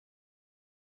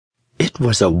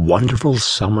was a wonderful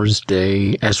summer's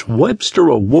day as Webster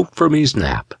awoke from his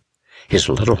nap. His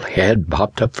little head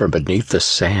popped up from beneath the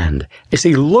sand as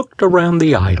he looked around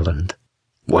the island.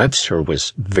 Webster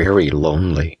was very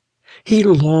lonely. He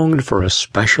longed for a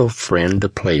special friend to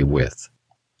play with.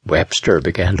 Webster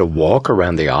began to walk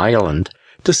around the island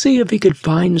to see if he could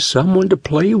find someone to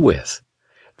play with.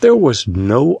 There was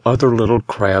no other little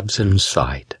crabs in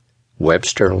sight.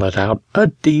 Webster let out a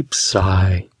deep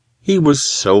sigh. He was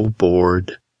so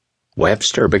bored.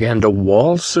 Webster began to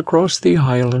waltz across the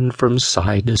island from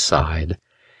side to side.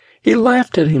 He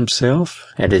laughed at himself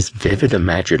and his vivid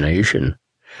imagination.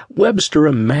 Webster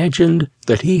imagined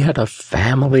that he had a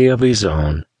family of his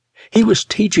own. He was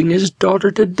teaching his daughter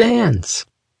to dance.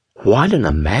 What an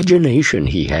imagination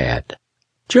he had!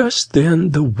 Just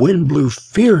then the wind blew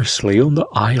fiercely on the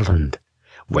island.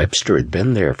 Webster had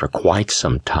been there for quite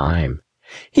some time.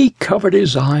 He covered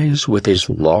his eyes with his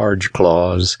large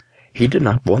claws. He did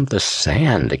not want the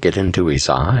sand to get into his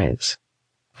eyes.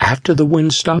 After the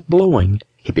wind stopped blowing,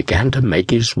 he began to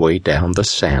make his way down the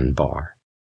sandbar.